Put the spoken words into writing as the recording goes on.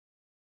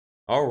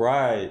All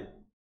right.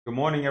 Good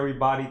morning,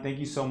 everybody. Thank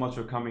you so much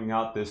for coming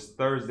out this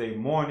Thursday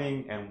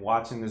morning and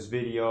watching this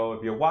video.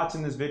 If you're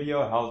watching this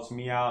video, it helps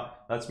me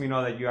out, lets me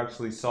know that you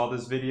actually saw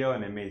this video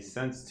and it made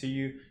sense to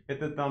you.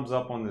 Hit the thumbs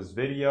up on this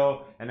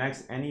video and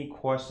ask any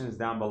questions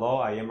down below.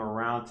 I am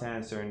around to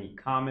answer any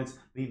comments.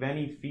 Leave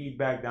any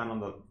feedback down on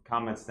the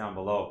comments down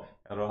below.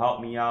 It'll help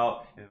me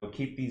out and it'll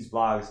keep these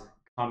vlogs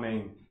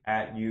coming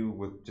at you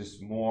with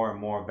just more and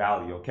more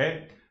value,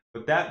 okay?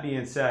 With that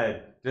being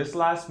said, just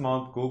last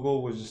month,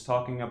 Google was just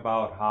talking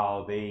about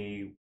how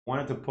they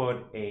wanted to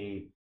put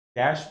a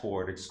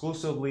dashboard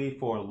exclusively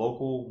for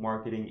local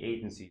marketing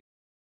agencies,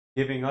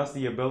 giving us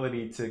the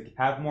ability to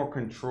have more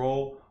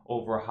control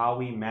over how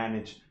we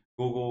manage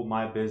Google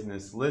My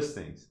Business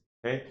listings.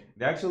 Okay,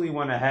 they actually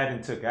went ahead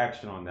and took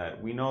action on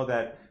that. We know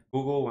that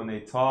Google, when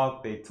they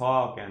talk,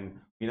 and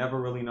we never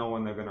really know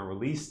when they're going to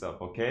release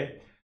stuff.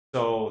 Okay,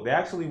 so they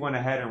actually went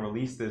ahead and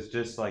released this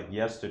just like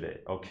yesterday.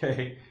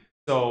 Okay,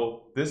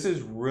 so this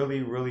is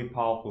really, really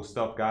powerful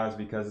stuff, guys,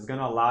 because it's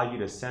going to allow you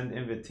to send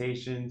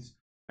invitations,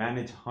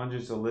 manage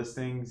hundreds of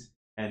listings,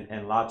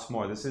 and lots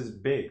more. This is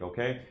big,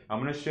 okay?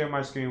 I'm going to share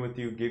my screen with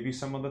you, give you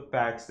some of the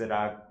facts that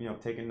I've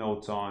taken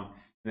notes on, and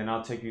then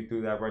I'll take you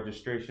through that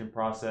registration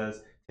process,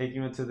 take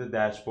you into the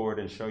dashboard,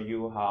 and show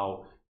you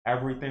how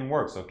everything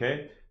works,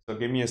 okay? So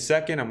give me a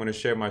second. I'm going to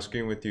share my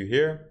screen with you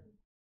here,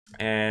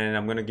 and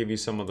I'm going to give you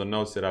some of the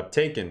notes that I've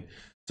taken.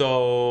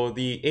 So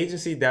the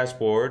agency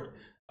dashboard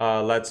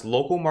lets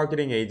local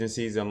marketing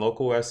agencies and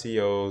local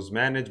SEOs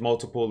manage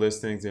multiple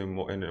listings in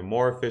a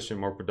more efficient,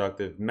 more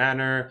productive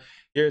manner.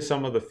 Here's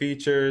some of the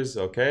features,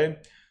 okay?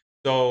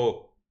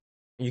 So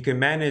you can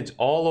manage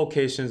all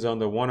locations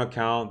under one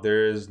account.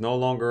 There is no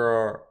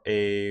longer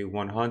a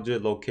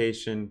 100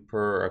 location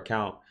per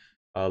account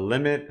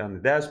limit on the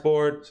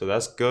dashboard, so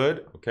that's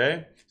good,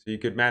 okay? So you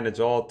could manage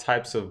all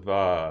types of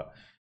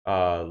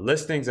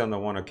listings on the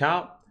one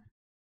account.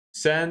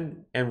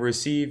 Send and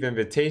receive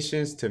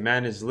invitations to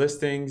manage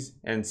listings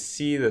and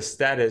see the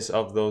status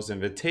of those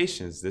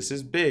invitations. This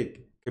is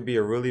big. Could be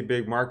a really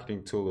big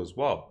marketing tool as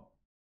well.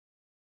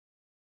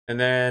 And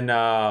then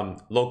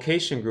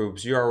location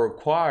groups. You are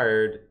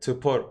required to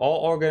put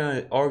all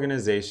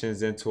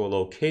organizations into a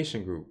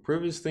location group,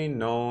 previously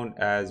known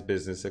as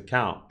business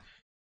account,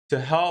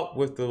 to help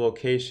with the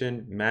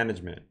location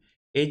management.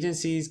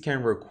 Agencies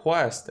can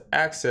request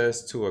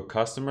access to a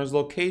customer's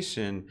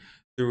location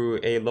through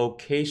a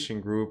location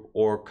group,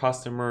 or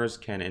customers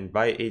can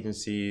invite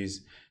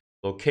agencies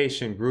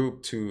location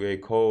group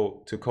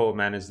to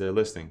co-manage their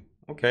listing.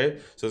 Okay,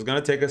 so it's gonna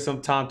take us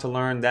some time to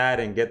learn that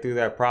and get through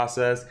that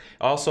process.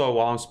 Also,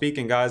 while I'm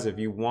speaking, guys, if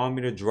you want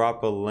me to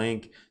drop a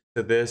link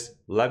to this,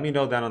 let me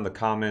know down in the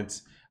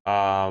comments.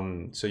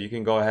 So you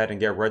can go ahead and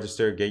get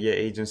registered, get your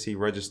agency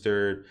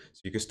registered,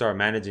 so you can start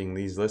managing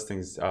these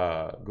listings,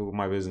 Google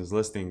My Business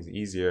listings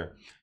easier.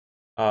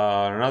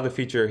 Another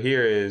feature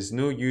here is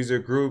new user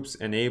groups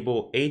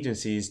enable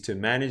agencies to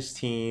manage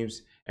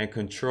teams and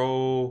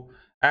control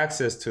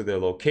access to their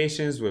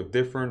locations with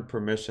different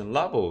permission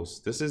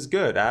levels. This is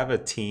good. I have a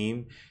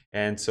team,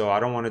 and so I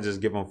don't want to just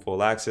give them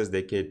full access.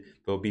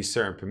 There'll be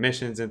certain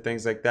permissions and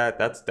things like that.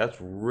 That's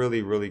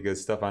really, really good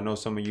stuff. I know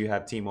some of you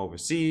have team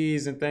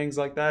overseas and things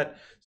like that.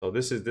 So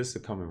this is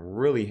coming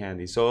really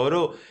handy.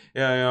 So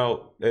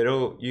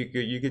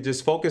you could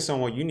just focus on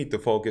what you need to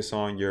focus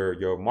on,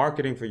 your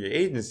marketing for your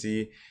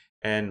agency,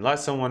 and let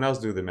someone else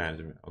do the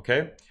management.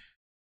 Okay.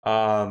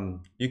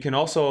 You can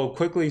also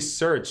quickly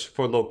search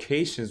for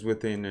locations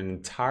within an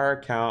entire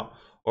account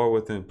or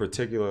within a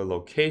particular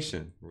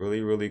location.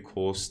 Really, really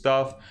cool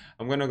stuff.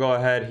 I'm gonna go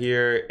ahead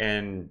here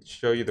and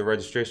show you the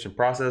registration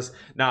process.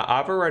 Now,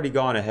 I've already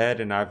gone ahead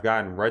and I've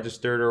gotten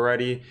registered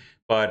already.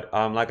 But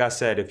like I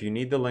said, if you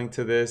need the link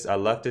to this, I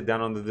left it down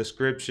on the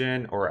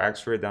description, or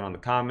ask for it down on the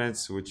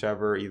comments,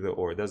 whichever, either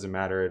or, it doesn't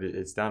matter.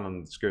 It's down on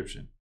the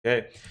description.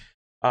 Okay.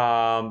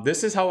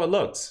 This is how it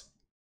looks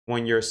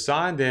when you're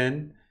signed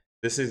in.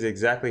 This is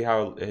exactly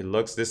how it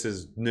looks. This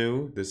is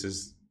new. This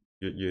is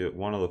you're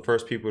one of the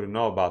first people to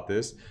know about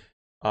this.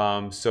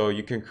 So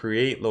you can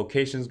create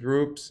locations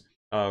groups.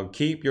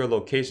 Keep your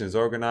locations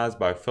organized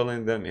by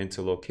filling them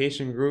into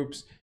location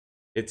groups.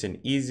 It's an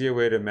easier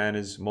way to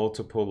manage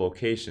multiple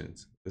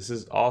locations. This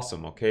is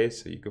awesome, okay?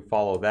 So you can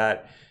follow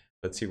that.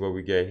 Let's see what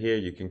we get here.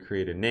 You can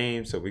create a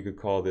name. So we could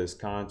call this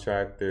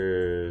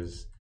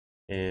Contractors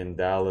in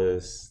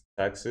Dallas,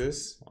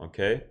 Texas,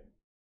 okay?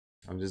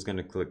 I'm just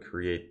gonna click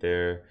create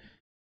there.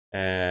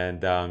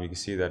 And you can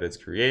see that it's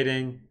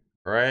creating,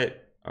 all right?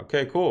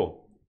 Okay,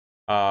 cool.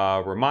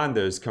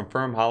 Reminders,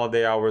 confirm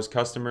holiday hours.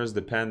 Customers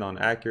depend on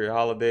accurate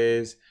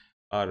holidays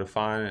to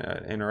find,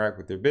 interact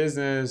with their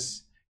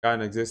business. Got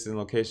an existing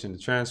location to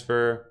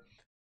transfer.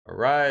 All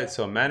right,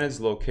 so manage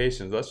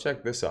locations. Let's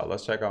check this out.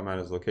 Let's check out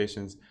manage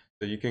locations.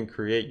 So you can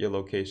create your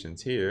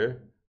locations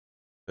here.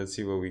 Let's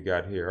see what we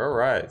got here. All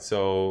right,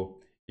 so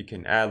you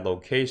can add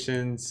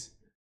locations.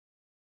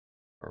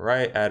 All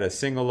right, add a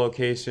single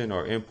location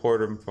or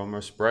import them from a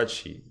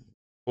spreadsheet.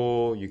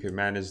 Cool, you can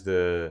manage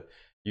the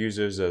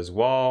users as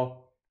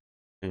well.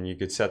 And you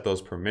could set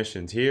those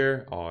permissions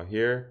here, all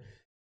here.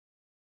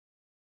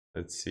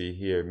 let's see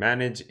here,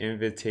 manage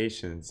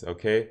invitations.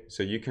 Okay,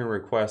 so you can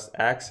request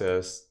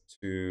access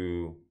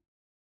to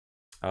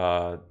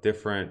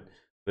different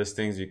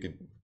listings. You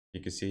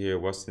could see here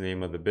what's the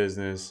name of the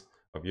business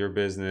of your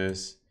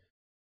business.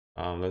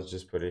 Let's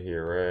just put it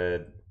here,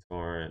 Red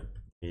Torrent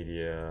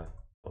Media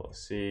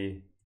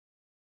LLC.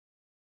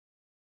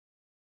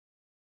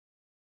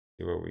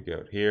 See where we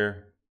go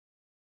here.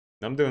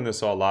 I'm doing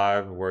this all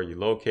live. Where are you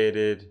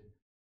located?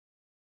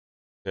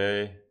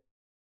 Okay.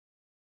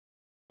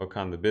 What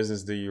kind of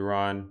business do you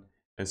run?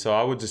 And so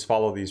I would just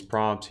follow these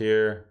prompts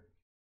here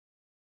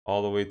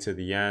all the way to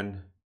the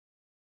end.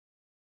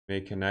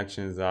 Make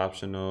connections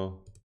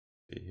optional.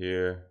 See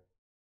here.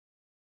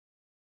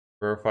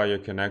 Verify your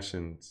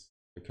connections.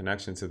 The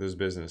connection to this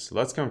business.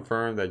 Let's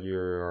confirm that you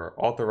are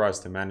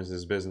authorized to manage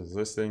this business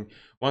listing.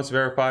 Once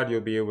verified,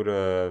 you'll be able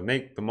to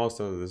make the most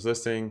of this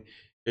listing,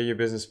 get your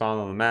business found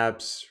on the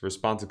maps,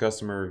 respond to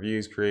customer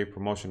reviews, create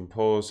promotion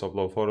posts,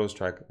 upload photos,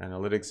 track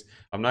analytics.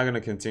 I'm not going to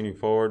continue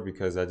forward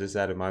because I just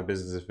added my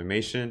business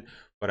information,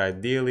 but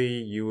ideally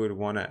you would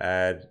want to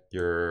add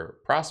your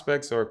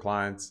prospects or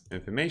clients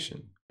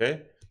information.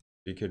 Okay,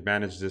 you could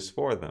manage this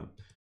for them.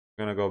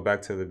 I'm going to go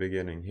back to the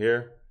beginning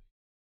here.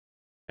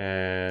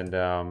 And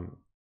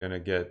gonna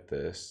get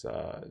this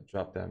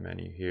drop down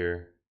menu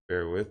here.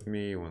 Bear with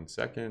me 1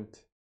 second.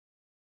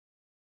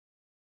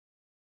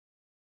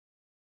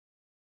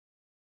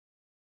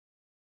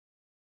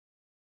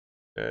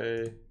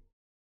 Okay.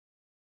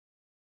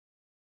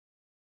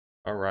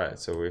 All right,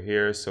 so we're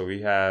here. So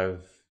we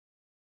have,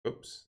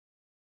 oops.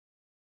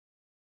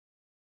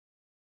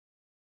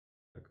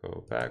 I'll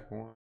go back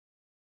one.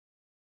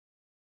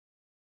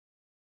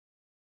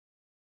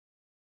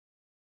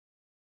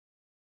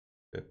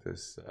 Get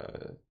this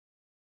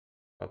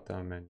drop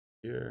down menu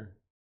here.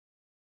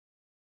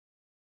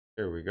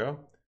 Here we go.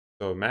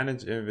 So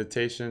manage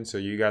invitation. So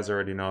you guys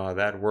already know how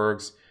that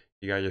works.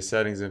 You got your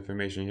settings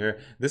information here.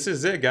 This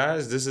is it,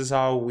 guys. This is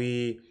how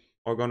we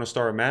are going to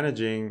start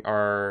managing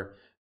our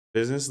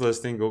business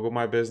listing, Google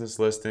My Business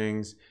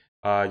listings.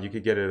 You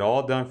could get it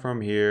all done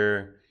from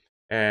here.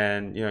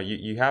 And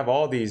you have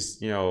all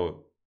these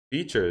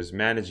features: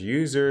 manage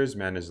users,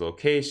 manage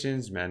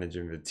locations, manage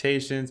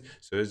invitations.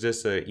 So it's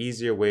just an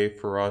easier way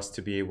for us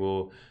to be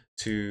able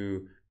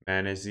to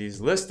manage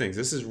these listings.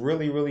 This is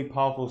really, really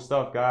powerful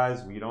stuff,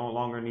 guys. We no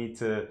longer need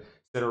to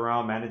sit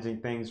around managing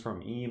things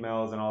from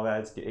emails and all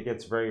that. It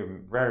gets very,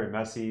 very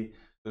messy.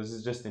 So this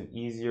is just an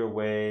easier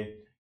way,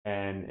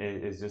 and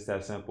it's just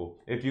that simple.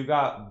 If you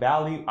got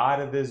value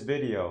out of this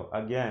video,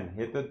 again,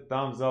 hit the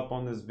thumbs up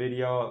on this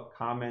video,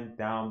 comment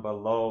down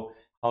below.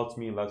 Helps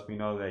me, lets me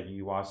know that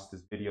you watched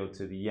this video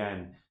to the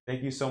end.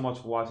 Thank you so much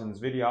for watching this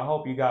video. I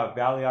hope you got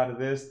value out of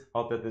this.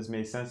 Hope that this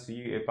made sense to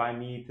you.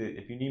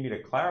 If you need me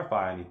to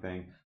clarify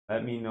anything,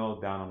 let me know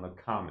down in the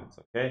comments,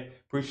 okay?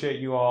 Appreciate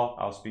you all.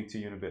 I'll speak to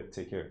you in a bit.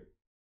 Take care.